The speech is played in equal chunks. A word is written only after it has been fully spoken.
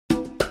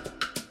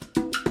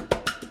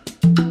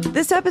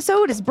This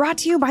episode is brought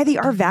to you by the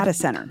Arvada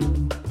Center,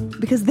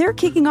 because they're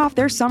kicking off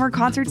their summer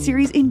concert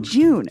series in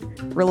June.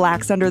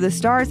 Relax under the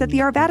stars at the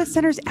Arvada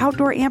Center's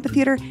outdoor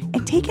amphitheater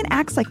and take in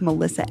acts like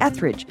Melissa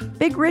Etheridge,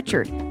 Big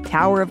Richard,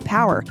 Tower of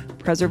Power,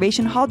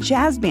 Preservation Hall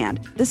Jazz Band,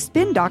 The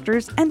Spin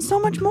Doctors, and so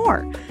much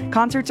more.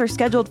 Concerts are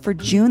scheduled for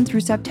June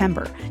through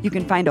September. You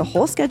can find a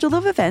whole schedule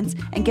of events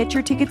and get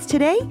your tickets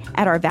today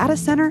at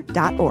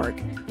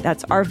arvadacenter.org.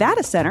 That's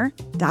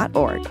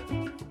arvadacenter.org.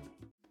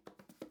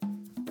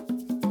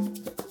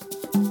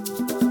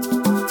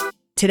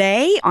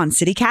 Today on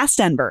CityCast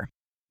Denver,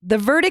 the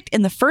verdict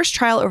in the first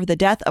trial over the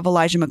death of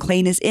Elijah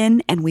McClain is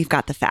in, and we've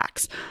got the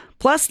facts.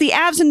 Plus, the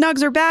Avs and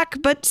Nugs are back,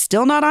 but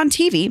still not on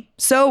TV.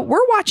 So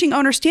we're watching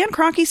owner Stan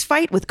Kroenke's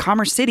fight with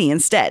Commerce City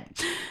instead.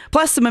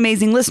 Plus, some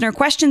amazing listener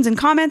questions and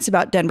comments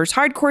about Denver's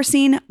hardcore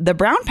scene, the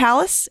Brown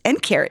Palace,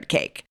 and carrot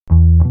cake.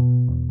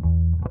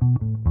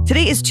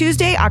 Today is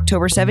Tuesday,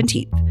 October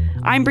 17th.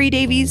 I'm Bree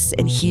Davies,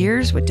 and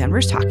here's what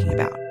Denver's talking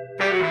about.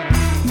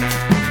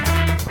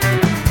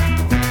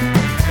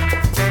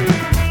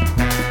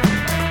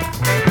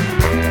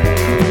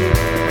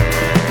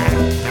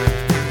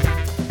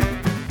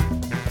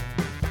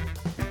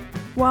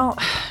 Well,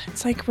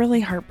 it's like really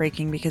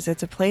heartbreaking because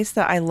it's a place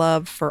that I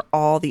love for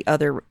all the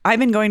other... I've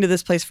been going to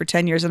this place for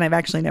 10 years and I've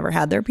actually never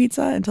had their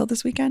pizza until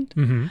this weekend.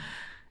 Mm-hmm.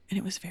 And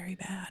it was very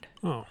bad.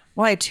 Oh.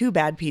 Well, I had two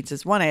bad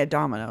pizzas. One, I had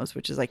Domino's,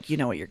 which is like, you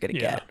know what you're going to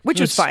get,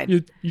 which was fine.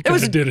 You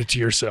kind of did it to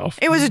yourself.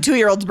 It was a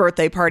 2-year-old's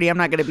birthday party. I'm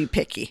not going to be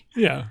picky.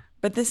 Yeah.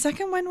 But the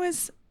second one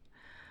was...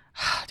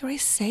 Do I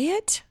say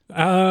it?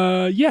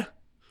 Yeah.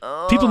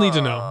 People need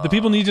to know. The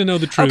people need to know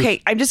the truth.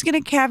 Okay, I'm just going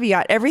to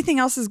caveat. Everything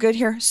else is good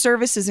here.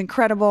 Service is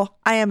incredible.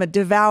 I am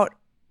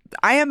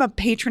a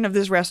patron of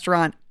this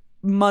restaurant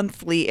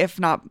monthly, if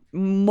not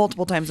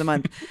multiple times a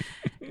month.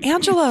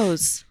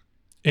 Angelo's.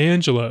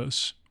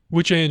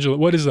 Which Angelo?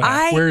 What is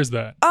that? Where is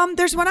that?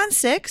 There's one on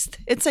 6th.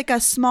 It's like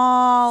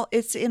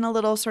it's in a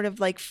little sort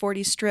of like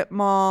 40 strip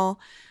mall.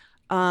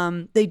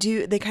 They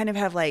kind of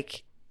have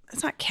like,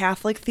 it's not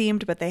Catholic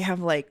themed, but they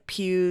have like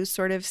pew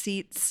sort of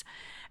seats.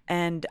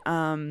 And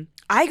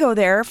I go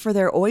there for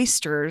their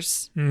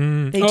oysters.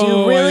 They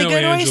do really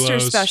good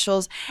oyster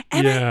specials.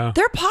 And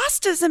their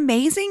pasta's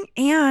amazing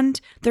and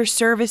their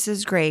service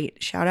is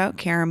great. Shout out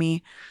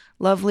Karami,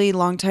 lovely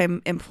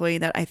longtime employee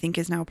that I think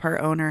is now part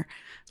owner.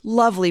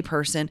 Lovely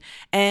person.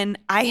 And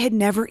I had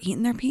never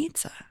eaten their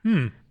pizza.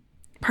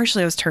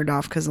 Partially I was turned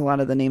off because a lot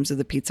of the names of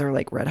the pizza are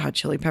like Red Hot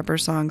Chili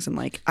Peppers songs. And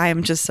like, I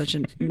am just such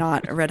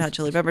not a Red Hot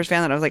Chili Peppers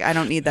fan that I was like, I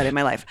don't need that in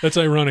my life. That's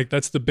ironic.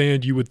 That's the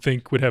band you would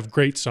think would have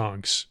great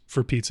songs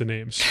for pizza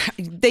names.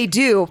 They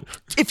do.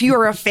 If you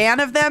are a fan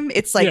of them,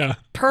 it's like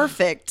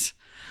perfect.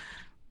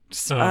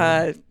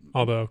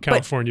 Although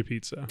California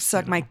pizza.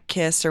 Suck my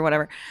kiss or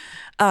whatever.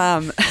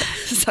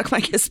 Suck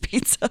my kiss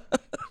pizza.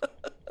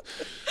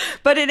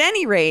 But at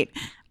any rate,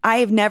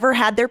 I've never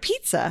had their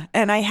pizza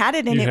and I had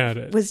it and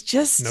it was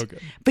just no good.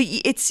 But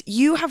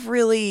you have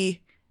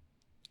really,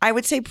 I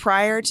would say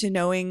prior to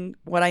knowing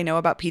what I know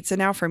about pizza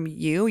now from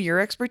your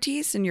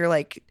expertise and your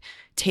like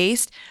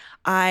taste,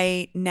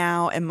 I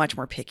now am much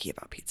more picky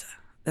about pizza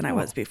than I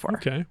was before.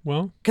 Okay,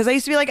 well. Because I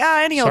used to be like,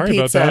 any old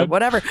pizza,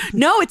 whatever.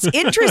 No, it's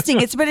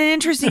interesting. It's been an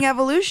interesting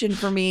evolution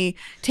for me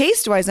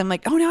taste-wise. I'm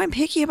like, now I'm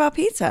picky about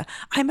pizza.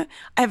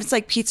 It's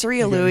like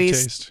Pizzeria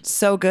Louie's,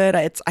 so good.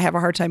 I have a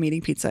hard time eating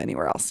pizza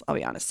anywhere else, I'll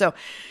be honest. So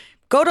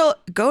go to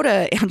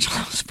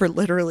Angelo's for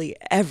literally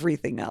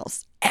everything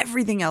else.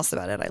 Everything else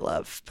about it I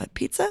love. But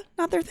pizza,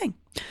 not their thing.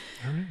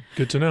 All right,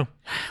 good to know.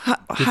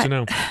 To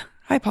know.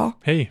 Hi, Paul.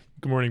 Hey,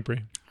 good morning,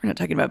 Bree. We're not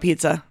talking about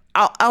pizza.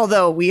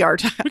 Although we are.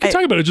 We can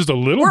talk about it just a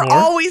little more. We're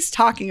always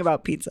talking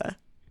about pizza.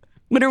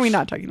 When are we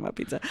not talking about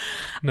pizza?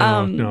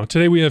 No.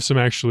 Today we have some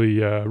actually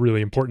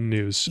really important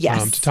news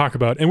to talk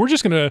about, and we're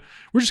just gonna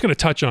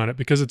touch on it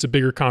because it's a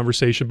bigger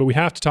conversation. But we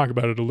have to talk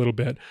about it a little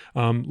bit.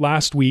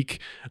 Last week,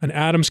 an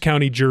Adams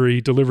County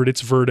jury delivered its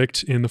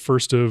verdict in the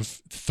first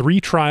of 3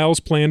 trials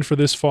planned for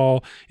this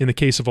fall in the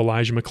case of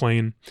Elijah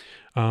McClain.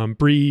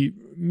 Bree,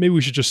 maybe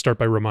we should just start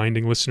by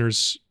reminding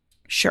listeners,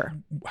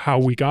 how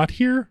we got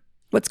here.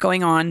 What's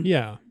going on?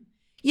 Yeah.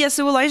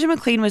 So Elijah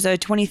McClain was a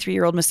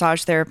 23-year-old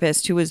massage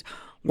therapist who was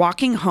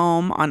walking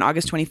home on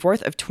August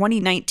 24th of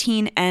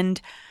 2019,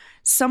 and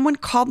someone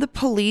called the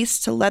police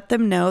to let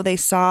them know they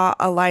saw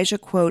Elijah,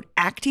 quote,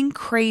 acting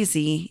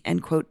crazy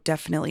and, quote,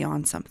 definitely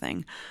on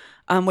something,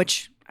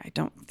 which I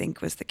don't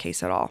think was the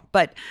case at all.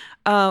 But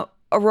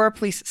Aurora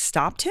police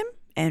stopped him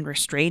and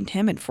restrained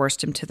him and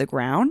forced him to the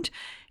ground.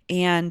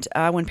 And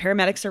when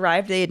paramedics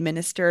arrived, they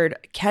administered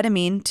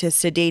ketamine to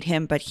sedate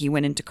him, but he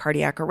went into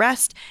cardiac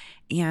arrest.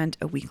 And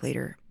a week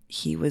later,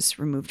 he was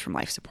removed from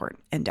life support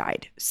and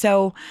died.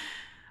 So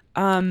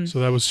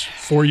that was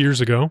 4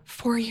 years ago.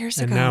 4 years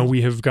ago. And now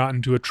we have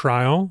gotten to a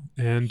trial,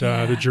 and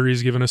the jury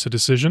has given us a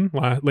decision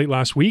late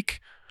last week.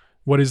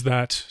 What is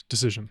that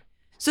decision?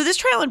 So this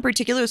trial in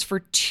particular was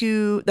for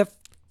the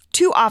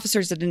two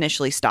officers that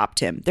initially stopped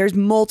him. There's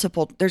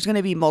going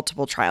to be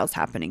multiple trials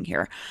happening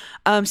here.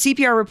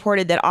 CPR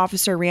reported that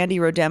Officer Randy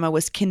Rodema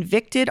was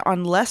convicted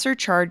on lesser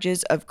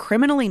charges of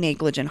criminally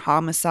negligent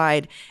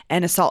homicide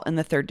and assault in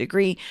the third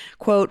degree.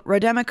 Quote,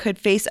 Rodema could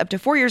face up to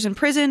 4 years in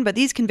prison, but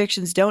these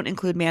convictions don't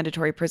include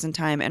mandatory prison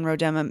time, and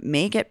Rodema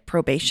may get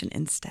probation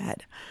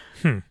instead.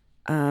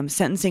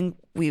 Sentencing,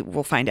 we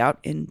will find out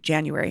in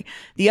January.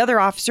 The other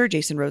officer,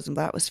 Jason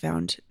Rosenblatt, was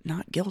found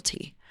not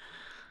guilty.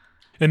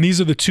 And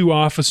these are the two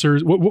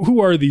officers. Who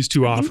are these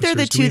two officers? I think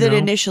they're the two that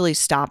initially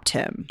stopped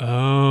him.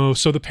 Oh,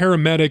 so the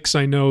paramedics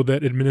I know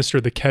that administer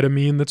the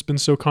ketamine that's been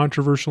so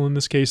controversial in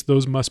this case,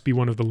 those must be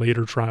one of the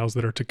later trials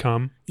that are to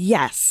come.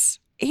 Yes.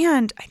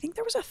 And I think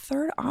there was a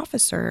third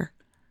officer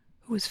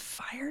who was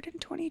fired in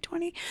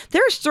 2020.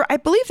 I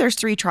believe there's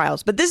 3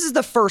 trials, but this is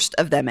the first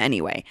of them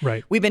anyway.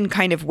 Right. We've been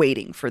kind of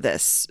waiting for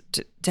this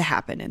to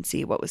happen and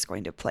see what was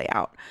going to play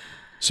out.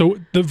 So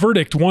the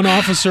verdict, one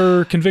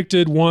officer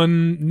convicted,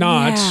 one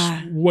not.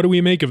 Yeah. What do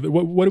we make of it?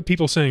 What are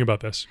people saying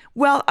about this?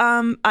 Well,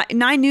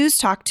 9 News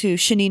talked to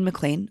Shanine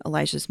McClain,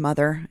 Elijah's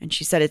mother, and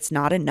she said it's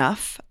not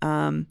enough.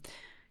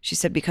 She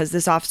said, because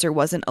this officer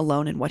wasn't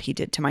alone in what he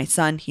did to my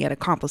son. He had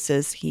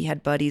accomplices. He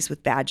had buddies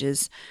with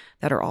badges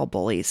that are all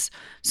bullies.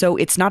 So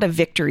it's not a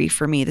victory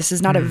for me. This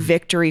is not a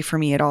victory for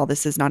me at all.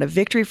 This is not a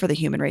victory for the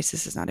human race.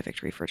 This is not a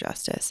victory for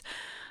justice.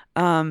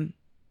 I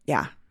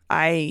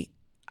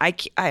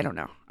don't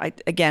know.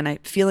 I'm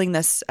feeling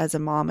this as a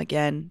mom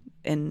again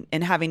and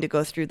having to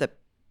go through the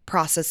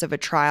process of a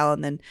trial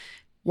and then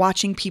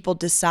watching people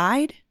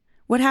decide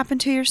what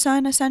happened to your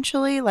son,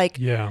 essentially.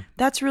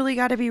 That's really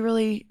got to be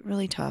really,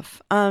 really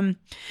tough. But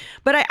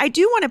I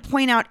do want to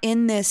point out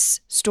in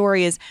this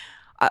story is,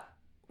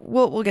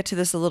 we'll get to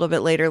this a little bit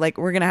later. Like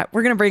we're going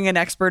to bring an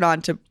expert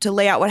on to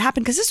lay out what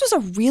happened, because this was a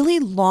really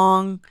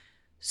long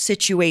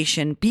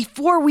situation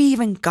before we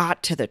even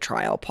got to the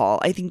trial, Paul.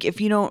 I think if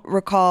you don't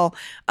recall,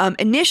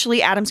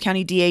 initially Adams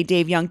County DA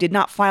Dave Young did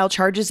not file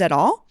charges at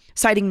all,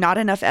 citing not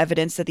enough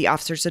evidence that the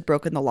officers had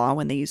broken the law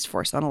when they used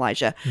force on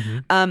Elijah.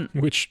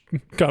 Which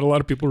got a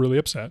lot of people really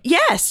upset.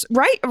 Yes,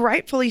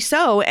 rightfully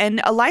so.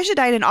 And Elijah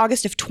died in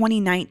August of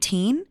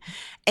 2019.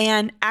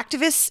 And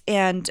activists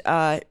and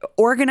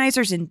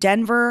organizers in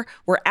Denver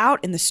were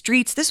out in the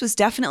streets. This was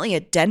definitely a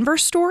Denver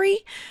story,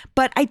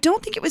 but I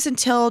don't think it was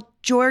until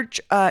George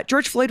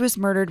Floyd was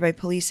murdered by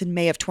police in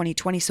May of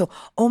 2020, so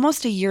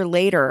almost a year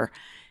later.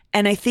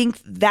 And I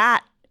think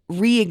that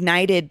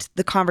reignited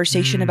the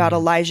conversation about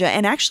Elijah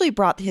and actually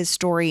brought his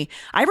story.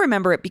 I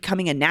remember it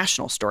becoming a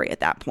national story at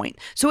that point.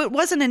 So it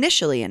wasn't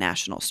initially a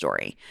national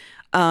story.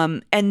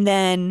 And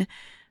then...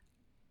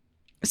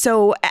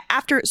 So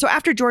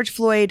after George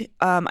Floyd,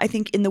 I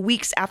think in the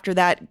weeks after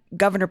that,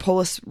 Governor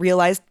Polis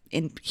realized,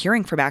 in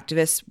hearing from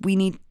activists,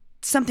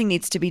 something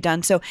needs to be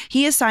done. So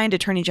he assigned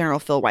Attorney General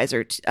Phil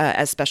Weiser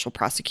as special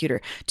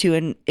prosecutor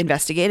to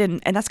investigate,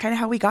 and that's kind of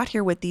how we got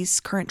here with these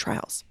current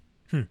trials.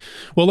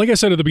 Well, like I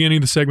said at the beginning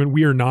of the segment,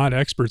 we are not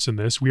experts in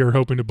this. We are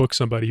hoping to book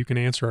somebody who can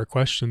answer our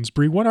questions.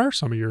 Bree, what are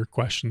some of your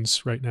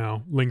questions right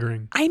now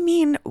lingering? I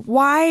mean,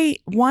 why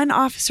one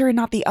officer and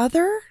not the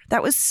other?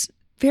 That was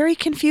very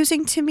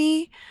confusing to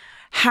me.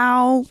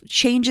 How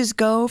changes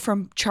go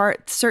from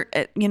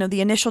the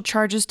initial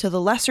charges to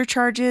the lesser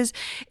charges.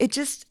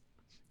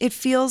 It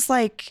feels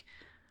like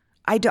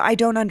I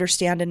don't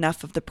understand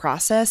enough of the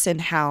process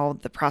and how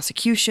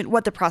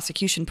what the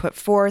prosecution put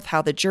forth,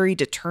 how the jury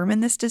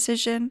determined this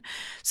decision.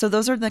 So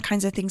those are the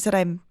kinds of things that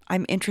I'm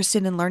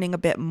interested in learning a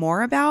bit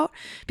more about,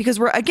 because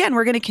we're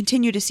going to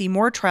continue to see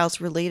more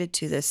trials related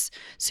to this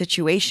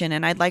situation.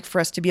 And I'd like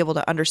for us to be able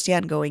to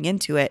understand going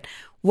into it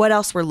what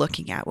else we're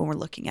looking at when we're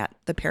looking at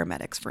the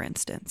paramedics, for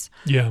instance.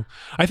 Yeah.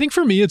 I think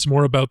for me, it's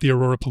more about the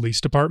Aurora Police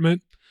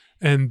Department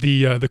and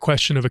the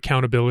question of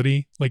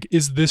accountability. Like,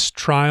 is this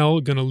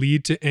trial going to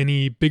lead to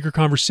any bigger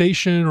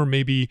conversation or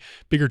maybe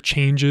bigger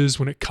changes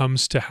when it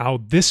comes to how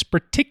this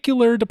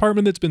particular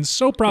department that's been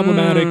so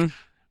problematic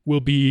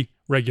will be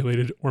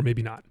regulated, or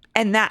maybe not?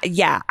 And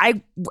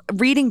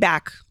reading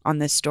back on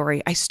this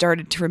story, I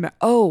started to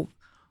remember,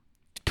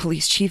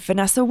 Police Chief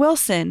Vanessa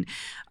Wilson,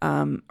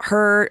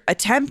 her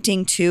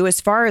attempting to,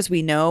 as far as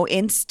we know,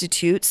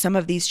 institute some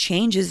of these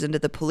changes into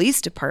the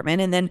police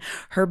department, and then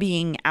her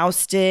being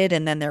ousted,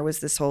 and then there was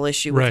this whole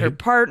issue with her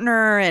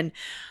partner, and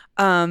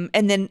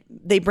then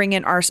they bring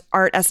in Art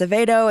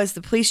Acevedo as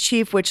the police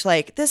chief, which,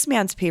 like, this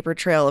man's paper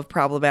trail of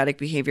problematic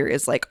behavior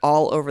is like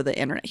all over the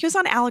internet. He was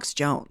on Alex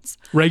Jones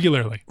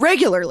regularly.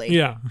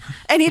 Yeah.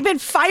 And he'd been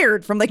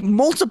fired from like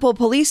multiple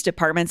police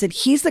departments, and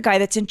he's the guy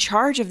that's in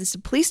charge of this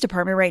police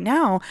department right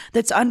now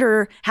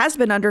has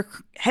been under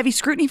heavy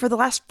scrutiny for the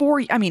last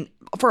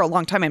for a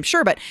long time, I'm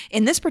sure, but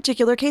in this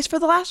particular case, for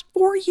the last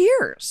 4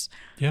 years.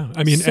 Yeah.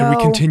 I mean, and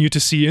we continue to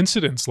see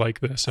incidents like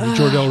this. I mean,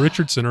 Jordell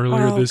Richardson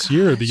earlier this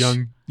year,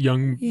 the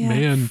young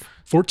man,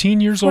 14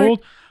 years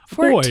old,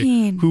 boy,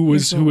 who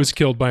was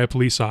killed by a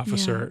police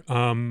officer.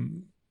 Yeah.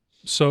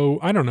 So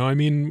I don't know. I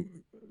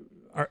mean,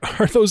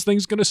 are those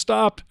things going to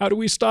stop? How do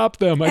we stop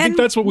them? I think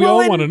that's what we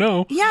all want to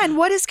know. Yeah. And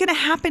what is going to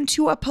happen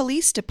to a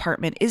police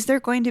department? Is there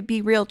going to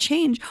be real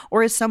change,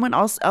 or is someone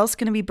else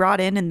going to be brought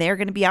in and they're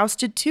going to be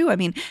ousted too? I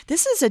mean,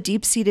 this is a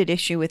deep-seated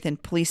issue within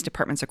police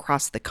departments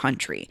across the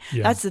country.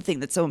 Yeah. That's the thing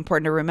that's so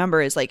important to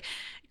remember is like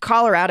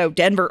Colorado,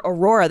 Denver,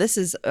 Aurora, this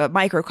is a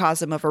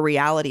microcosm of a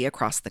reality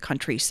across the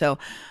country. So,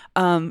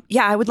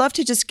 I would love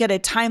to just get a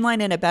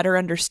timeline and a better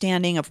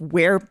understanding of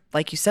where,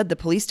 like you said, the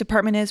police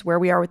department is, where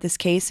we are with this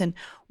case, and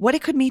what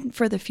it could mean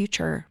for the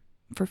future,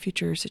 for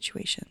future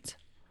situations.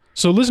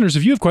 So listeners,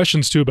 if you have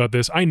questions too about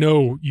this, I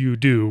know you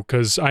do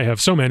because I have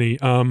so many.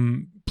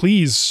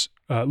 Please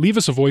leave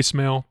us a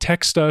voicemail,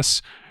 text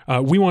us.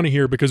 We want to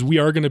hear because we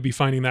are going to be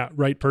finding that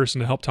right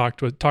person to help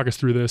talk us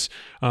through this.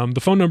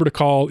 The phone number to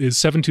call is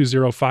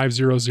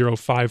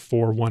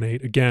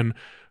 720-500-5418. Again,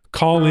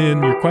 call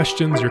in your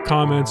questions, your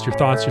comments, your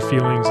thoughts, your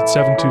feelings at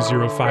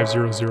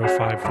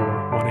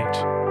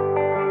 720-500-5418.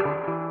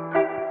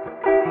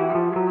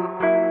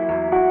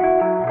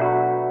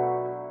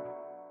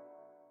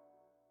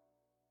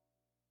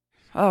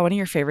 Oh, one of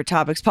your favorite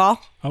topics, Paul?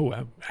 Oh,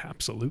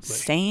 absolutely.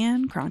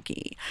 Stan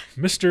Kroenke.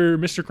 Mr.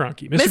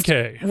 Kroenke, Mr.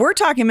 K. We're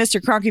talking Mr.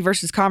 Kroenke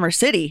versus Commerce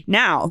City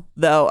now,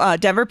 though.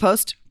 Denver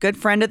Post, good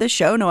friend of the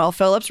show, Noel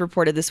Phillips,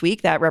 reported this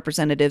week that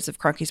representatives of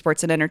Kroenke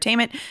Sports and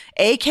Entertainment,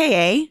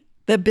 a.k.a.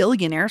 the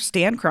billionaire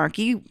Stan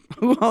Kroenke,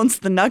 who owns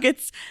the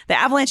Nuggets, the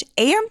Avalanche,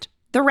 and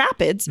the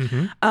Rapids,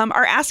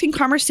 are asking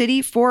Commerce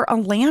City for a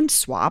land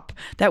swap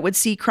that would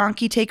see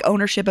Kroenke take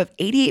ownership of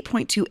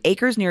 88.2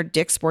 acres near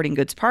Dick's Sporting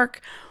Goods Park.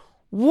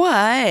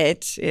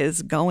 What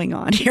is going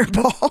on here,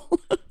 Paul?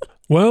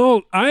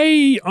 Well,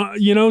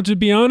 to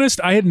be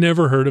honest, I had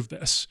never heard of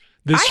this.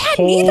 This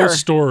whole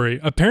story.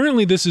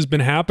 Apparently, this has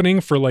been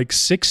happening for like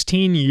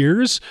 16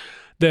 years,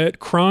 that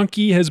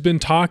Kroenke has been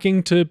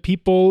talking to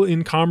people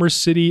in Commerce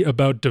City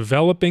about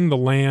developing the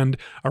land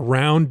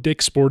around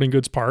Dick's Sporting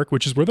Goods Park,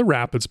 which is where the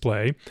Rapids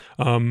play,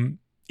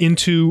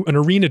 into an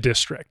arena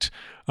district.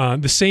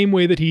 The same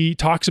way that he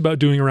talks about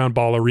doing around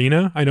Ball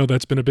Arena. I know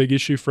that's been a big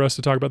issue for us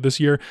to talk about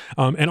this year.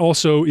 And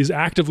also is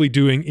actively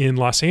doing in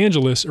Los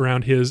Angeles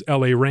around his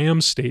LA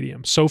Rams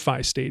stadium,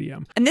 SoFi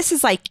Stadium. And this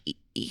is like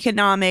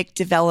economic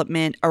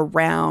development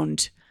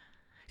around,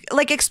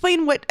 like,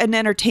 explain what an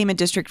entertainment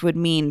district would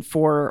mean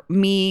for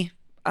me,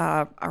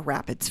 a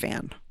Rapids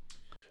fan.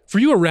 For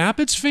you, a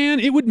Rapids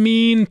fan, it would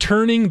mean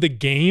turning the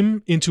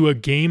game into a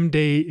game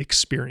day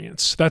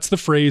experience. That's the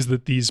phrase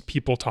that these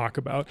people talk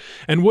about.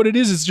 And what it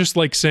is just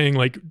like saying,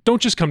 like,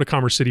 don't just come to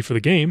Commerce City for the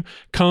game.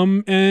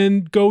 Come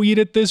and go eat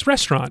at this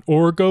restaurant,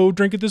 or go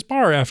drink at this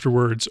bar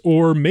afterwards,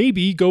 or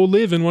maybe go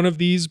live in one of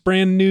these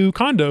brand new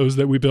condos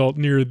that we built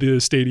near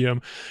the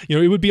stadium.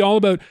 It would be all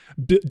about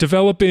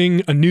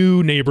developing a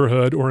new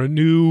neighborhood or a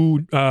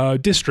new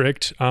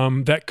district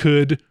that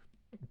could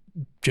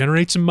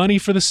generate some money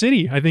for the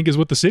city, I think is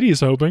what the city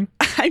is hoping.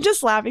 I'm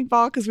just laughing,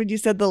 Paul, because when you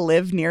said the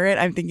live near it,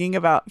 I'm thinking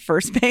about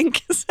First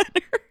Bank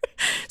Center.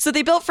 So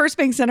they built First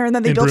Bank Center, and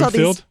then they built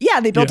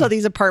all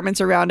these apartments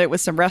around it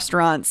with some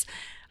restaurants.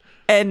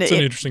 And it's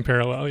an interesting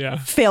parallel, yeah.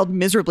 Failed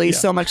miserably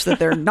so much that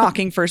they're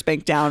knocking First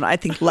Bank down, I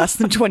think, less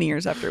than 20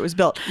 years after it was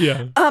built.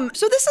 Yeah.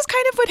 So this is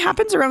kind of what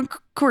happens around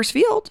Coors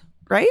Field,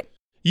 right?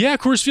 Yeah,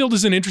 Coors Field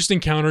is an interesting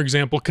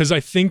counterexample because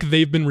I think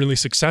they've been really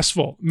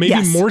successful.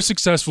 Maybe more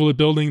successful at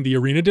building the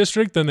arena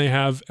district than they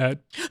have at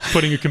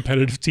putting a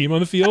competitive team on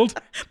the field.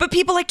 But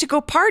people like to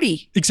go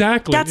party.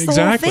 Exactly. That's the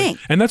whole thing.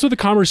 And that's what the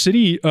Commerce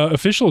City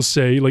officials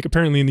say. Like,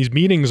 apparently in these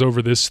meetings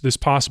over this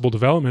possible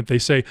development, they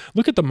say,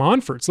 look at the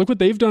Monforts. Look what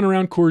they've done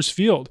around Coors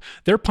Field.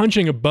 They're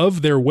punching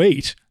above their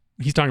weight.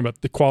 He's talking about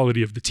the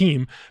quality of the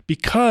team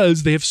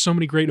because they have so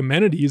many great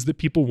amenities that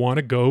people want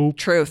to go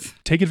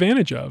take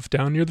advantage of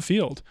down near the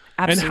field.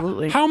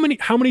 Absolutely. And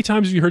how many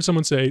times have you heard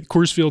someone say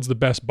Coors Field's the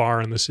best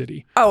bar in the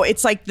city? Oh,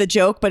 it's like the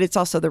joke, but it's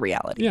also the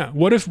reality. Yeah.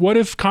 What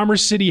if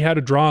Commerce City had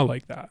a draw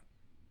like that?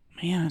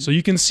 Man. So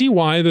you can see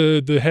why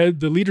the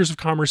leaders of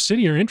Commerce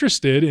City are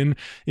interested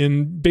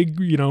in big,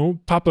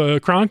 Papa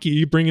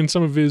Kroenke bringing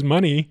some of his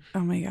money. Oh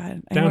my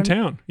God.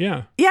 Downtown.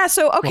 Yeah. Yeah.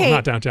 So, okay.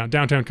 Well, not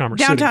downtown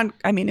Commerce City. Downtown.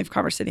 I mean, if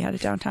Commerce City had a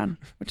downtown,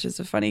 which is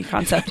a funny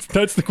concept.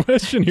 That's the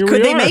question.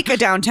 Could they make a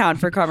downtown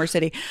for Commerce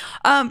City?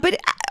 But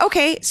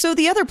okay. So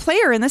the other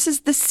player, and this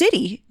is the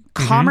city,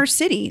 Commerce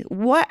City.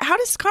 How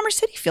does Commerce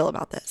City feel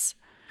about this?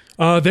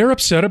 They're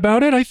upset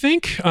about it, I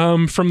think.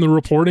 From the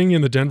reporting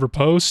in the Denver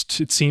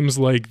Post, it seems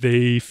like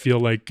they feel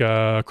like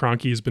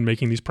Kroenke has been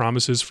making these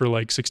promises for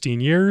like 16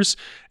 years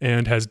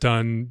and has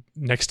done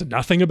next to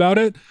nothing about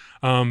it.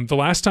 The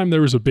last time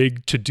there was a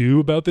big to-do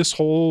about this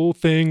whole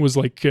thing was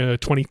like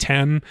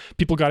 2010.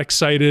 People got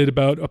excited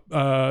about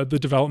the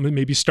development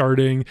maybe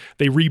starting.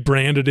 They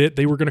rebranded it.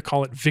 They were going to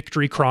call it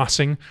Victory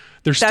Crossing.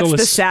 That's the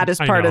saddest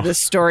part of this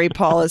story,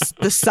 Paul, is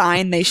the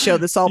sign they show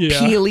that's all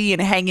peely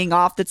and hanging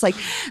off. That's like,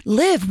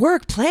 live,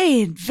 work,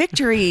 play, and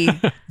victory.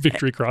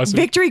 Victory Crossing.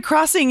 Victory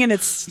Crossing, and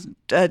it's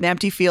an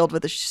empty field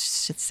with a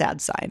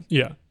sad sign.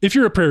 Yeah. If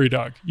you're a prairie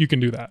dog, you can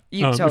do that.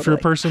 Totally. If you're a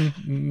person,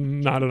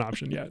 not an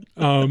option yet.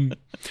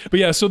 But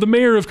yeah, so the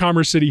mayor of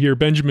Commerce City here,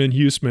 Benjamin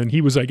Huseman,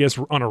 he was, I guess,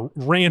 on a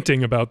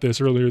ranting about this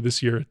earlier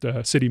this year at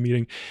the city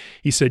meeting.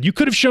 He said, "You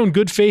could have shown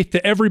good faith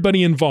to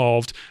everybody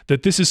involved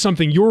that this is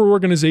something your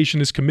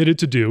organization is committed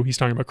to do." He's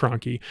talking about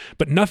Kroenke,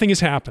 but nothing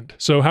has happened.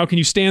 So how can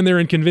you stand there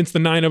and convince the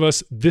 9 of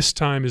us this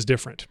time is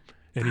different?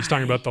 And he's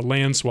talking about the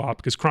land swap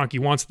because Kroenke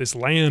wants this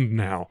land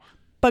now.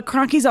 But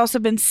Kroenke's also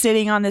been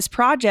sitting on this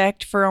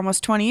project for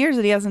almost 20 years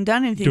that he hasn't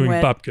done anything Doing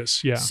with.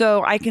 bupkis, yeah.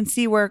 So I can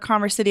see where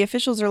Commerce City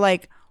officials are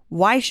like,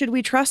 why should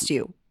we trust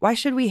you? Why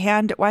should we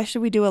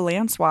do a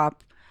land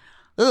swap?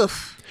 Ugh.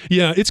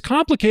 Yeah, it's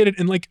complicated.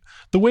 And like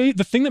the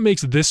thing that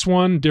makes this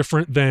one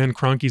different than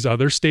Kroenke's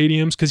other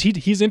stadiums, because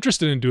he's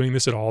interested in doing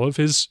this for all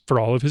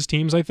of his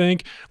teams, I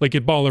think. Like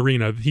at Ball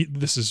Arena,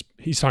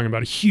 he's talking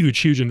about a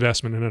huge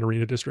investment in an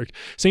arena district.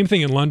 Same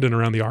thing in London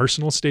around the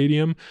Arsenal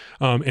Stadium,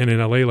 and in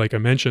LA, like I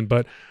mentioned.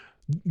 But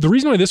the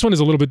reason why this one is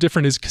a little bit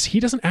different is because he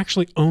doesn't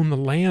actually own the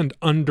land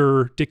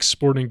under Dick's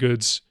Sporting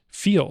Goods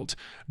field.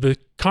 The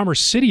Commerce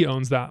City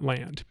owns that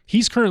land.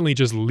 He's currently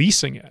just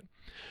leasing it.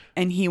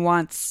 And he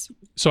wants...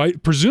 So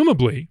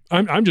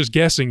I'm just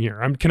guessing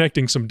here. I'm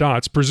connecting some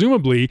dots.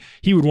 Presumably,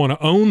 he would want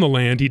to own the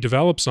land he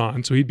develops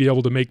on, so he'd be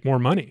able to make more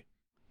money.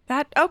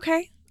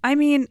 Okay. I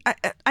mean,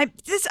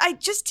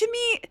 to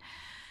me,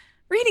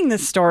 reading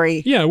this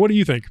story. Yeah. What do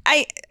you think?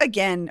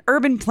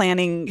 Urban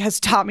planning has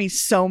taught me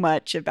so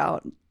much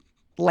about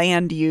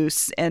land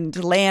use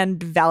and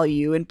land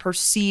value and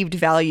perceived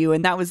value.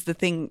 And that was the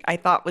thing I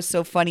thought was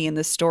so funny in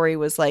this story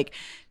was like,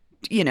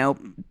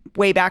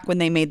 way back when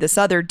they made this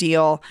other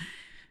deal,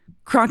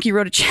 Kroenke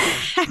wrote a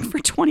check for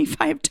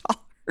 $25.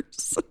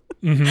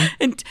 Mm-hmm.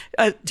 And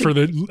for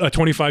a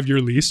 25-year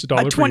lease,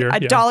 $1 per year.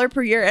 $1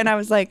 per year. And I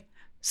was like,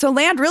 so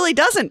land really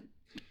doesn't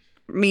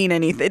mean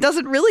anything. It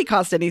doesn't really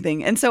cost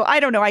anything. And so I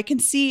don't know. I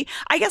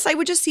guess I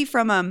would just see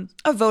from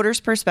a voter's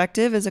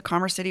perspective as a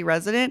Commerce City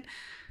resident,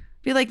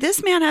 be like,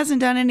 this man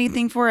hasn't done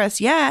anything for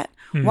us yet.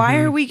 Mm-hmm. Why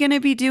are we going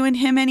to be doing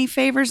him any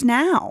favors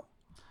now?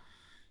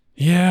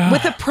 Yeah.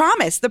 With a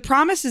promise. The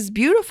promise is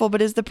beautiful,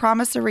 but is the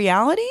promise a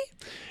reality?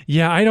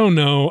 Yeah, I don't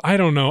know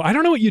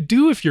what you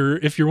do if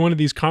you're one of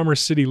these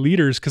Commerce City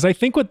leaders, because I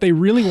think what they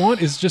really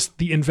want is just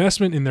the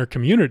investment in their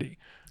community.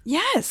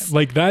 Yes.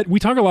 Like that, we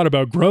talk a lot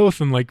about growth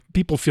and like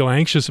people feel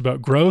anxious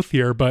about growth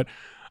here, but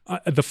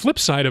the flip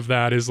side of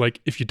that is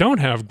like if you don't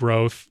have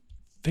growth,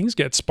 things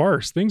get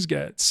sparse, things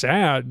get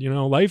sad.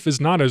 Life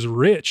is not as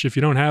rich if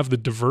you don't have the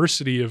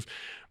diversity of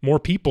more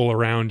people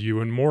around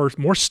you and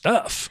more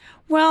stuff.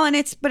 Well,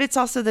 but it's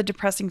also the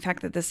depressing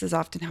fact that this is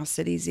often how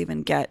cities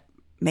even get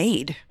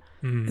made.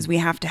 Is we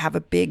have to have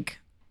we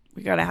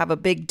got to have a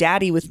big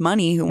daddy with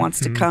money who wants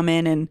to come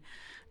in and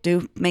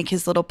make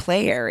his little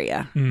play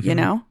area,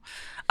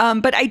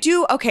 But I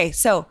do. Okay.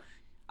 So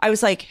I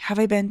was like, have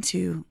I been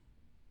to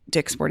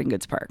Dick's Sporting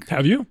Goods Park?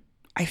 Have you?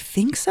 I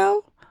think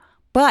so.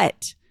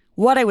 But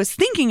what I was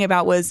thinking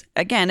about was,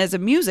 again, as a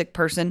music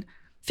person,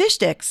 fish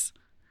sticks.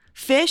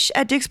 Fish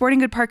at Dick's Sporting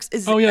Goods Parks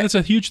is... Oh, yeah, that's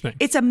a huge thing.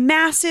 It's a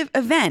massive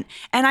event.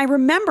 And I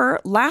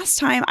remember last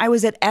time I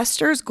was at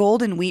Esther's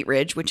Golden Wheat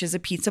Ridge, which is a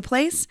pizza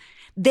place.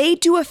 They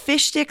do a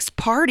fish sticks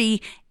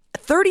party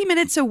 30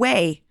 minutes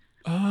away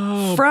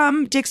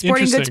from Dick's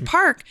Sporting Goods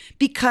Park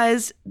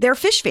because they're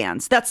fish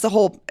fans. That's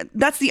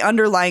the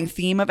underlying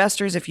theme of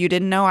Esther's. If you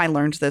didn't know, I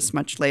learned this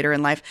much later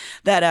in life,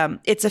 that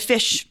it's a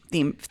fish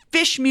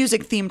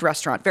music themed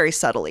restaurant, very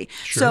subtly.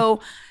 Sure.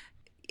 So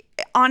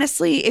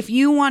honestly, if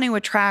you want to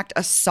attract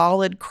a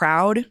solid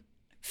crowd,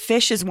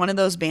 Fish is one of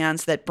those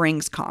bands that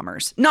brings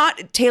commerce.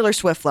 Not Taylor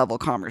Swift level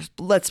commerce,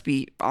 let's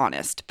be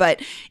honest,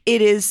 but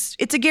it's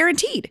a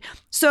guaranteed.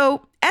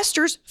 So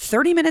Esther's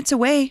 30 minutes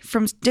away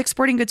from Dick's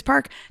Sporting Goods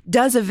Park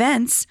does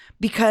events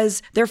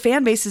because their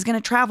fan base is going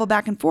to travel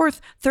back and forth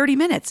 30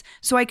 minutes.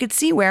 So I could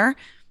see where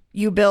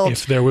you build,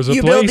 if there was a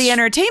you place. build the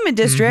entertainment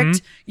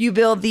district, you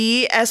build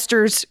the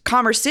Esther's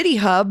Commerce City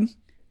hub.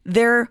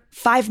 They're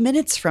 5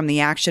 minutes from the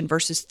action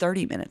versus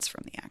 30 minutes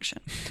from the action.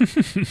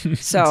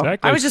 So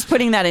exactly. I was just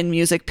putting that in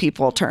music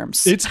people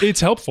terms. It's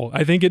helpful.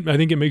 I think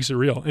it makes it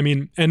real. I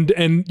mean,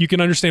 and you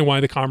can understand why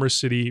the Commerce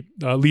City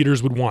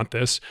leaders would want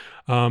this.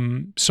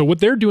 So what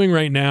they're doing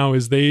right now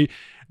is they're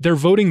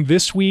voting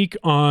this week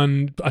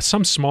on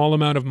some small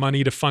amount of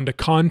money to fund a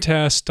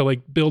contest to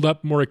like build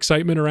up more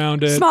excitement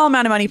around it. Small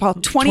amount of money, Paul.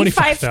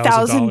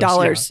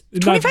 $25,000. Yeah.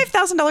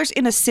 $25,000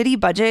 in a city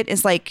budget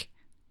is like,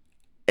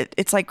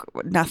 it's like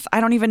nothing.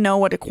 I don't even know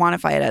what to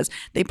quantify it as.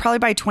 They probably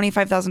buy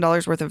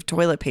 $25,000 worth of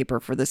toilet paper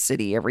for the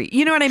city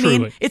you know what I mean?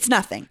 Truly. It's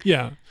nothing.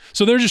 Yeah.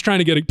 So they're just trying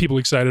to get people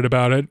excited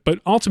about it. But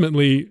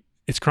ultimately,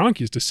 it's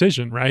Kroenke's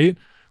decision, right?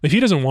 If he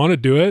doesn't want to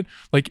do it,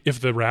 like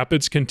if the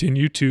Rapids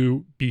continue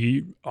to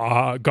be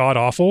god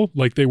awful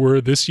like they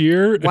were this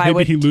year,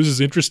 maybe he loses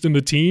interest in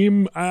the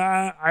team.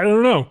 I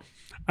don't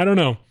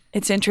know.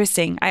 It's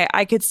interesting.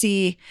 I could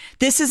see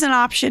this is an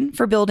option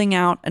for building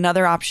out.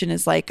 Another option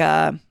is like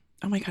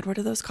oh my God, what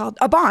are those called?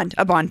 A bond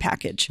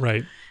package.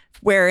 Right.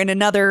 Where in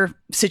another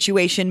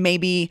situation,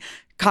 maybe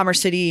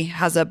Commerce City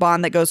has a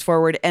bond that goes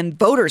forward, and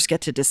voters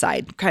get to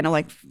decide, kind of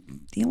like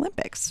the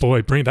Olympics.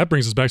 Boy, that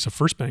brings us back to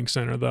First Bank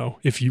Center, though.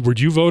 Would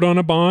you vote on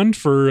a bond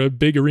for a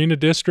big arena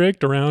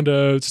district around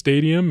a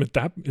stadium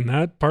in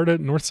that part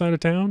of north side of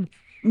town?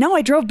 No,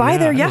 I drove by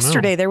there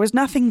yesterday. There was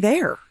nothing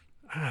there.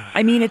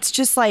 I mean, it's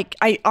just like,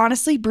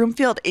 honestly,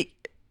 Broomfield,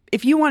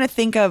 if you want to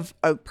think of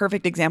a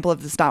perfect example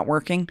of this not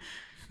working,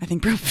 I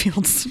think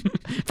Broomfield's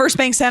First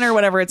Bank Center,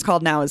 whatever it's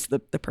called now, is the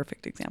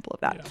perfect example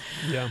of that.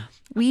 Yeah.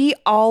 We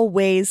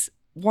always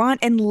want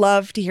and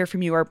love to hear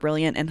from you, our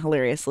brilliant and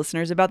hilarious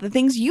listeners, about the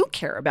things you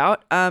care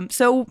about.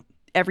 So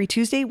every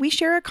Tuesday, we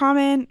share a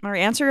comment or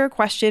answer a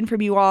question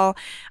from you all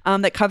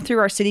that come through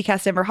our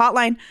CityCast Denver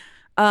hotline.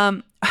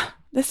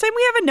 This time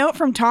we have a note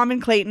from Tom and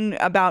Clayton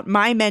about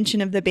my mention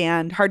of the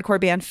band, hardcore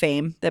band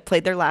Fame, that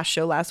played their last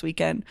show last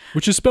weekend.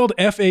 Which is spelled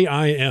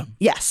F-A-I-M.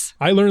 Yes.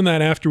 I learned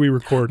that after we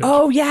recorded.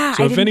 Oh, yeah.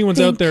 So if anyone's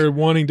out there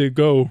wanting to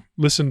go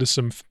listen to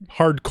some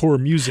hardcore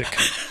music.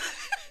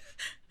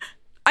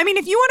 I mean,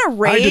 if you want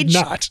to rage. I did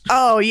not.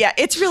 Oh, yeah.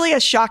 It's really a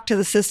shock to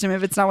the system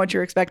if it's not what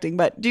you're expecting.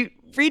 But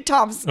read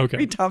Tom's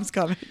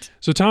comment.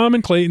 So Tom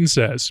and Clayton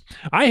says,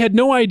 I had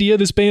no idea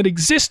this band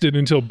existed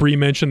until Bree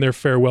mentioned their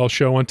farewell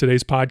show on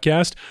today's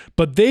podcast,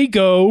 but they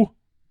go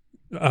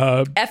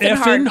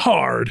effing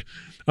hard.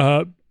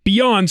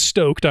 Beyond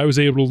stoked I was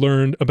able to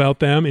learn about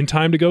them in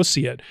time to go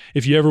see it.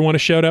 If you ever want to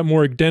shout out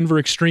more Denver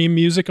extreme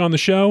music on the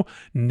show,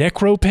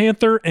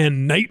 Necropanther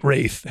and Night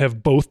Wraith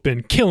have both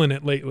been killing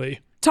it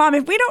lately. Tom,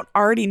 if we don't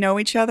already know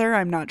each other,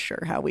 I'm not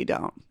sure how we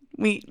don't.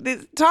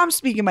 Tom's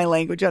speaking my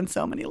language on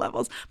so many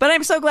levels, but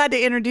I'm so glad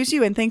to introduce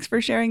you, and thanks for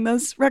sharing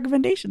those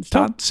recommendations,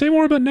 Tom. Say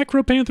more about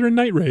Necropanther and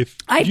Night Wraith.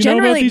 I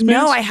generally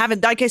know I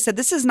haven't. Like I said,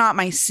 this is not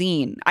my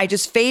scene.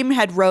 Fame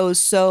had rose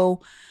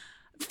so.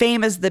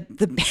 Fame as the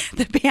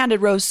band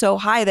had rose so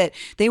high that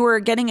they were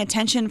getting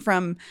attention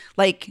from,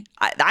 like,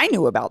 I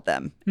knew about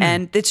them,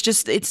 and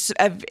it's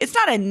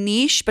not a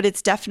niche, but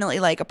it's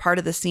definitely like a part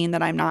of the scene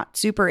that I'm not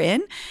super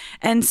in,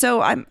 and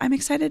so I'm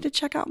excited to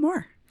check out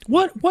more.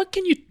 What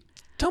can you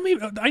tell me?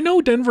 I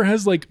know Denver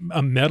has like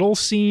a metal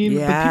scene,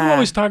 but people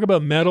always talk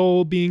about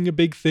metal being a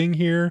big thing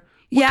here.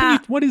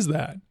 What is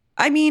that?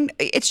 I mean,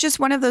 it's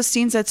just one of those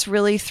scenes that's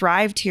really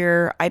thrived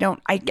here.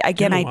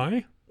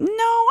 Why?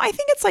 No, I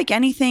think it's like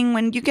anything.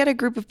 When you get a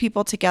group of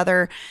people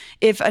together,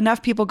 if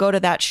enough people go to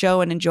that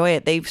show and enjoy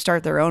it, they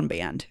start their own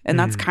band. And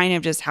that's kind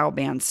of just how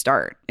bands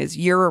start, is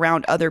you're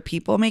around other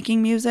people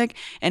making music.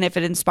 And if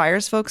it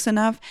inspires folks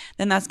enough,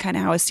 then that's kind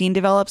of how a scene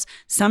develops.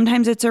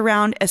 Sometimes it's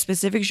around a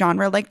specific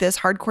genre like this.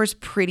 Hardcore's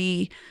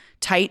pretty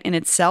tight in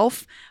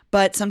itself,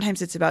 but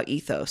sometimes it's about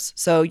ethos.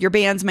 So your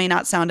bands may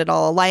not sound at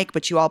all alike,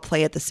 but you all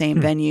play at the same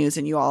venues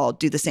and you all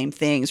do the same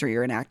things, or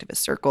you're in activist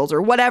circles or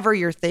whatever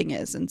your thing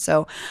is. And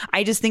so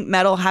I just think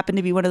metal happened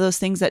to be one of those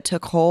things that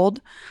took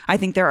hold. I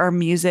think there are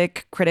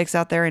music critics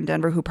out there in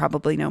Denver who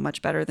probably know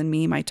much better than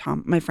me. My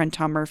friend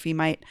Tom Murphy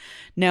might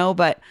know,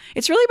 but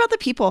it's really about the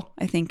people.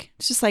 I think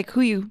it's just like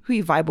who you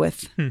vibe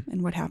with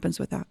and what happens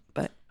with that.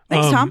 But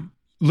thanks, Tom.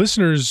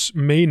 Listeners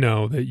may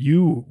know that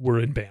you were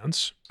in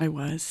bands. I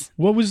was.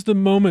 What was the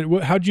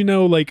moment? How'd you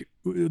know, like,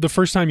 the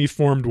first time you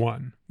formed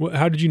one?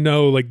 How did you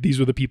know, like, these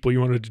were the people you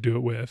wanted to do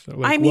it with?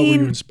 Like, what were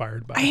you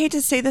inspired by? I hate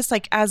to say this,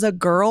 like, as a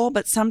girl,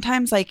 but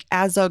sometimes, like,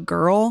 as a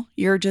girl,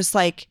 you're just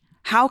like,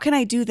 how can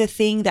I do the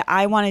thing that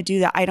I want to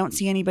do that I don't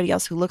see anybody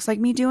else who looks like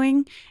me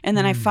doing? And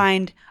then I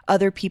find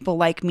other people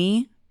like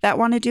me that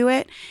want to do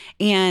it.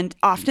 And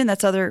often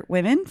that's other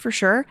women, for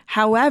sure.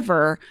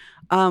 However,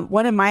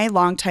 one of my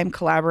longtime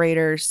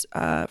collaborators,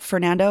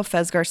 Fernando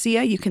Fez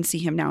Garcia, you can see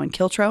him now in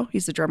Kiltro.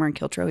 He's the drummer in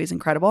Kiltro. He's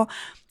incredible.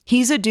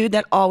 He's a dude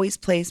that always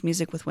plays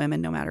music with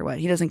women no matter what.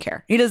 He doesn't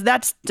care.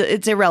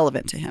 It's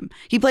irrelevant to him.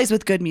 He plays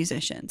with good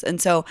musicians.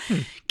 And so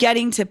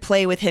getting to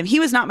play with him,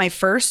 he was not my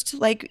first,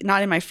 like,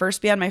 not in my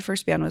first band. My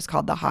first band was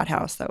called The Hot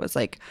House. That was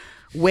like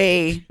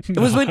it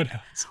was when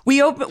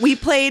we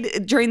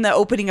played during the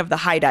opening of the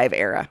High Dive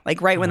era,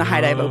 like right when the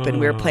High Dive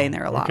opened. We were playing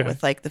there a lot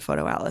with like the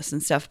Photo Alice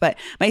and stuff. But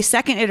my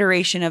second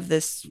iteration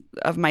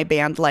of my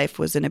band life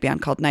was in a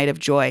band called Night of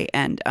Joy,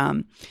 and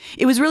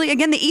it was really,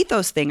 again, the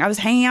ethos thing. I was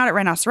hanging out at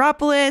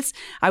Rhinoceropolis.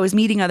 I was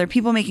meeting other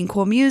people making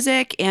cool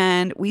music,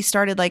 and we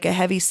started like a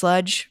heavy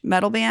sludge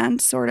metal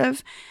band, sort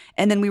of.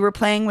 And then we were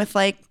playing with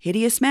like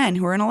Hideous Men,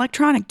 who are an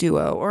electronic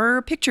duo,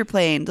 or Picture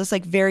Plane, just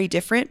like very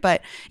different.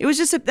 But it was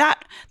just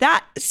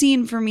that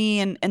scene for me,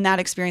 and that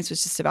experience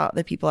was just about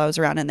the people I was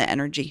around and the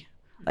energy.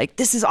 Like,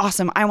 this is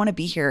awesome. I want to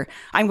be here.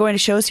 I'm going to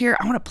shows here.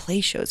 I want to play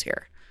shows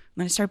here.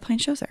 And then I started playing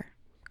shows there.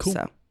 Cool.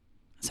 So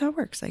that's how it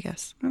works, I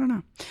guess. I don't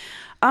know.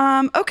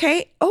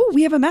 Okay. Oh,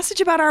 we have a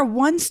message about our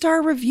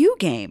 1-star review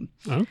game.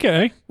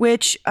 Okay.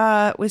 Which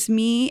was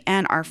me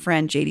and our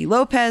friend JD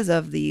Lopez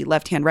of the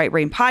Left Hand Right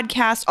Brain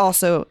podcast.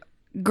 Also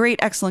great,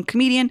 excellent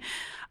comedian.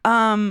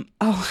 I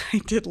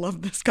did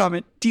love this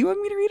comment. Do you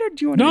want me to read it? Or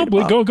do you want to read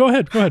it? No, go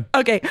ahead. Go ahead.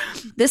 Okay.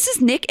 This is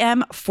Nick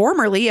M.,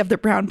 formerly of the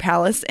Brown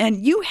Palace,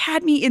 and you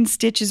had me in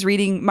stitches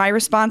reading my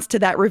response to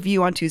that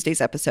review on Tuesday's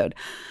episode.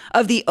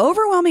 Of the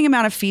overwhelming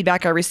amount of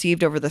feedback I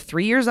received over the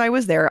 3 years I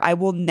was there, I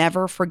will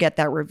never forget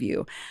that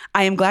review.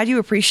 I am glad you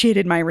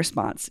appreciated my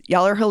response.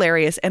 Y'all are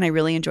hilarious, and I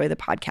really enjoy the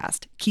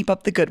podcast. Keep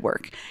up the good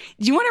work.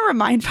 Do you want to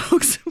remind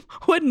folks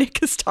what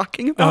Nick is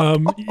talking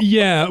about?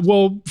 Yeah.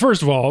 Well,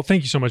 first of all,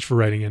 thank you so much for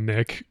writing in,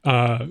 Nick.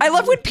 I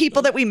love when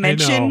people that we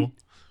mention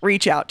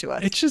reach out to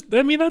us. It's just,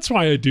 that's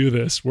why I do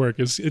this work.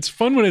 It's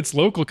fun when it's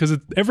local because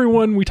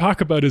everyone we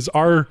talk about is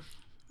our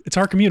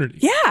community.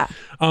 Yeah.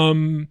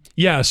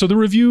 So the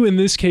review in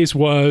this case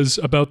was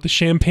about the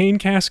champagne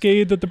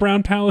cascade that the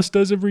Brown Palace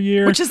does every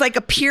year. Which is like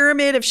a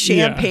pyramid of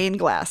champagne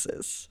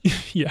glasses.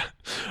 Yeah.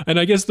 And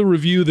I guess the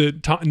review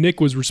that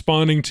Nick was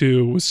responding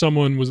to was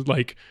someone was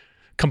like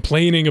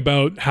complaining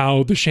about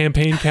how the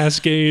champagne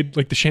cascade,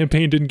 like the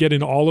champagne didn't get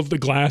in all of the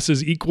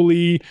glasses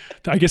equally.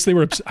 I guess they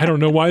were, I don't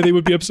know why they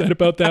would be upset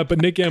about that,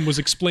 but Nick M was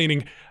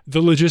explaining the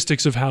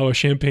logistics of how a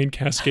champagne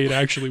cascade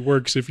actually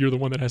works if you're the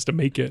one that has to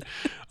make it.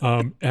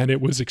 And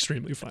it was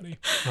extremely funny.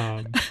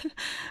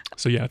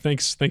 So yeah,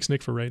 thanks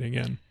Nick for writing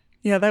in.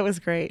 Yeah, that was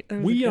great.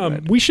 That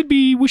was we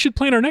should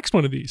plan our next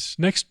one of these.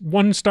 Next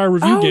 1-star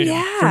review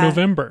game for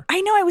November.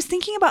 I know. I was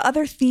thinking about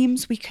other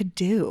themes we could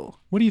do.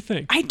 What do you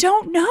think? I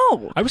don't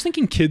know. I was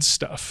thinking kids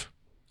stuff.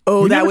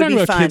 Oh, that would be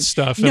about fun. Kids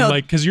stuff, and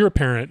like because you're a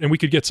parent, and we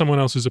could get someone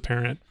else who's a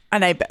parent.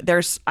 And I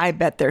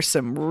bet there's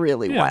some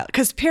really wild,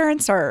 because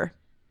parents are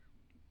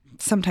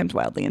sometimes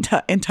wildly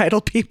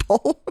entitled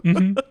people.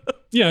 Mm-hmm.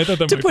 Yeah, I thought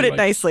that to put it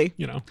nicely.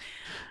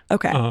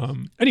 Okay.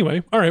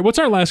 Anyway, all right. What's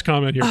our last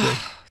comment here?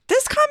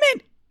 This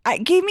comment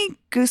gave me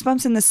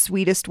goosebumps in the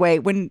sweetest way.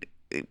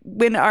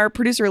 When our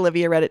producer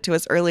Olivia read it to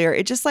us earlier,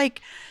 it just like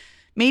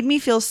made me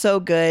feel so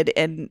good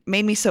and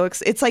made me so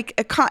it's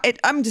like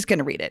I'm just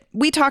gonna read it.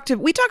 We talk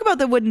about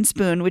the Wooden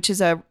Spoon, which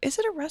is it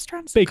a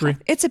restaurant? Bakery.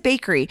 It's a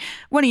bakery.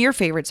 One of your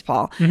favorites,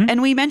 Paul. Mm-hmm.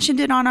 And we mentioned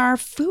it on our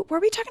food. Were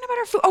we talking about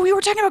our food? Oh, we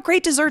were talking about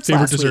great desserts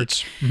last week.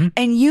 Mm-hmm.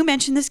 And you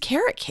mentioned this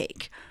carrot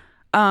cake.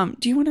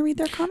 Do you want to read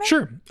their comment?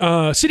 Sure.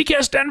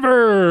 CityCast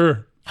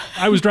Denver.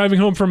 I was driving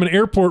home from an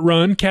airport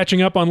run,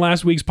 catching up on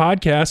last week's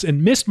podcast,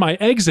 and missed my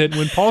exit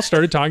when Paul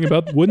started talking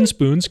about Wooden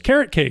Spoon's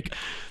carrot cake.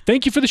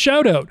 Thank you for the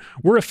shout out.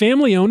 We're a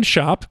family-owned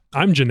shop.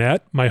 I'm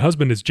Jeanette. My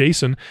husband is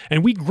Jason,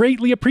 and we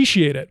greatly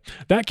appreciate it.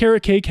 That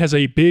carrot cake has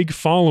a big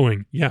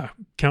following. Yeah,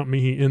 count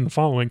me in the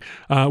following.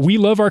 We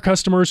love our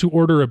customers who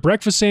order a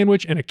breakfast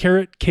sandwich and a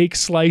carrot cake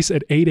slice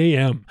at 8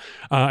 a.m.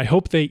 I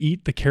hope they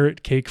eat the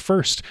carrot cake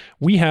first.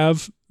 We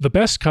have the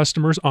best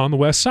customers on the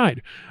west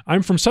side.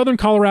 I'm from Southern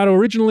Colorado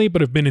originally, but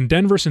have been in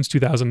Denver since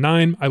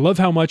 2009. I love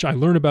how much I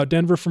learn about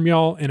Denver from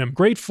y'all, and I'm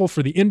grateful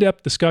for the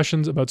in-depth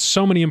discussions about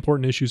so many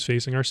important issues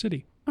facing our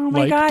city. Oh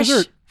my gosh.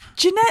 Dessert.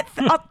 Jeanette,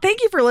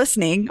 thank you for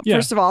listening,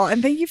 first of all,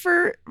 and thank you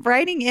for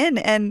writing in.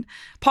 And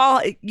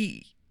Paul,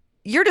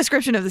 your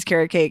description of this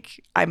carrot cake,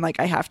 I'm like,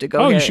 I have to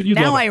go there.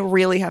 Now I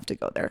really have to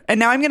go there. And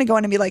now I'm going to go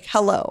in and be like,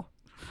 hello.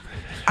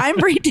 I'm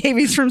Bree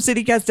Davies from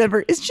CityCast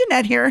Denver. Is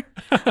Jeanette here?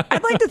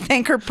 I'd like to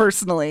thank her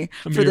personally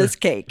for this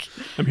cake.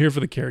 I'm here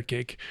for the carrot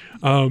cake.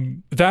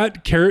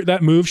 That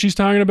move she's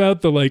talking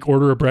about, the like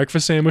order a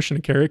breakfast sandwich and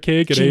a carrot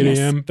cake at 8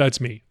 a.m.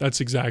 That's me. That's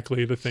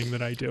exactly the thing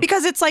that I do.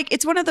 Because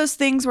it's one of those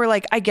things where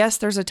like, I guess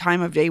there's a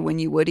time of day when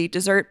you would eat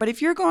dessert, but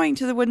if you're going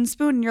to the Wooden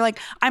Spoon and you're like,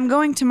 I'm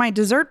going to my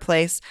dessert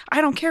place,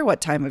 I don't care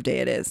what time of day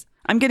it is.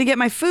 I'm going to get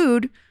my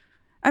food.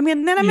 I'm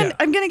going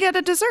to get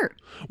a dessert.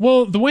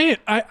 Well, the way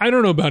I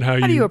don't know about how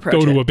you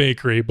go to a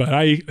bakery, but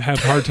I have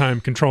a hard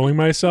time controlling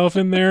myself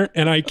in there,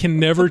 and I can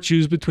never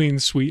choose between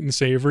sweet and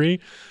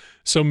savory.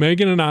 So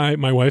Megan and I,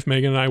 my wife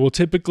Megan and I,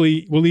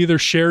 we'll either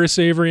share a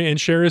savory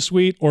and share a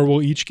sweet, or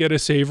we'll each get a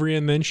savory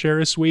and then share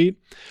a sweet.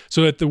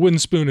 So at the Wooden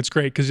Spoon, it's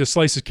great because a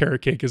slice of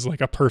carrot cake is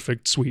like a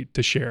perfect sweet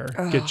to share.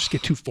 Just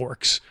get 2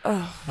 forks.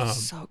 Oh,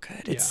 so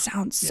good. It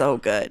sounds so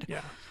good.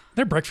 Yeah.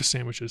 Their breakfast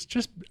sandwiches,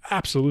 just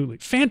absolutely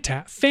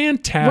fantastic.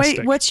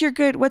 Wait, what's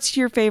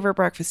your favorite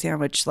breakfast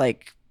sandwich?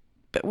 Like,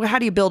 how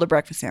do you build a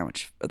breakfast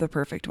sandwich? The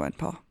perfect one,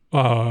 Paul.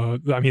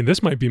 I mean,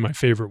 this might be my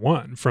favorite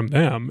one from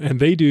them. And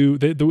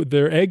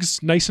their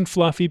eggs, nice and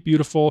fluffy,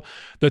 beautiful.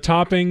 The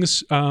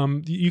toppings,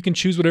 you can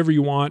choose whatever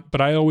you want, but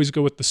I always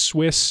go with the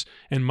Swiss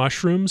and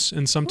mushrooms.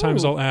 And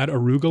sometimes I'll add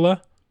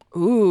arugula.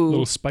 Ooh.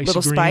 Little spicy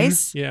little green.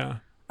 Spice? Yeah.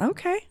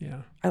 Okay.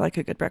 Yeah. I like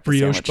a good breakfast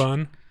brioche sandwich.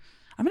 bun.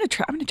 I'm gonna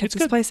check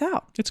this place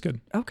out. It's good.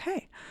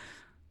 Okay.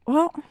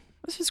 Well,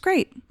 this was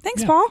great.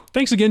 Thanks, Paul.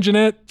 Thanks again,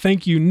 Jeanette.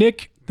 Thank you,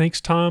 Nick. Thanks,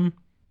 Tom.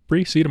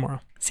 Bree, see you tomorrow.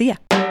 See ya.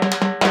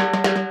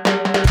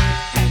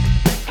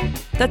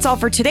 That's all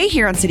for today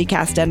here on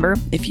CityCast Denver.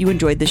 If you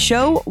enjoyed the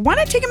show, why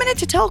not take a minute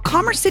to tell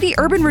Commerce City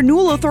Urban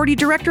Renewal Authority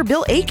Director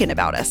Bill Aiken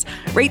about us?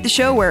 Rate the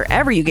show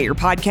wherever you get your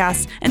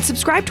podcasts and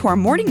subscribe to our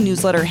morning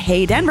newsletter,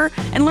 Hey Denver,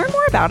 and learn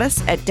more about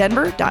us at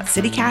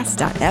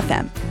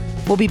denver.citycast.fm.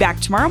 We'll be back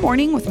tomorrow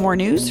morning with more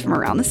news from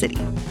around the city.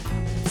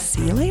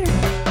 See you later.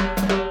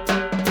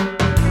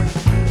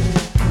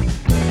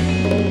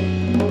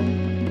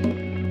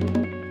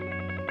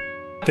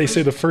 They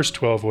say the first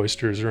 12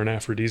 oysters are an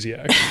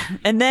aphrodisiac.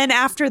 And then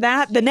after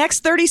that, the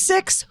next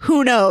 36,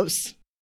 who knows?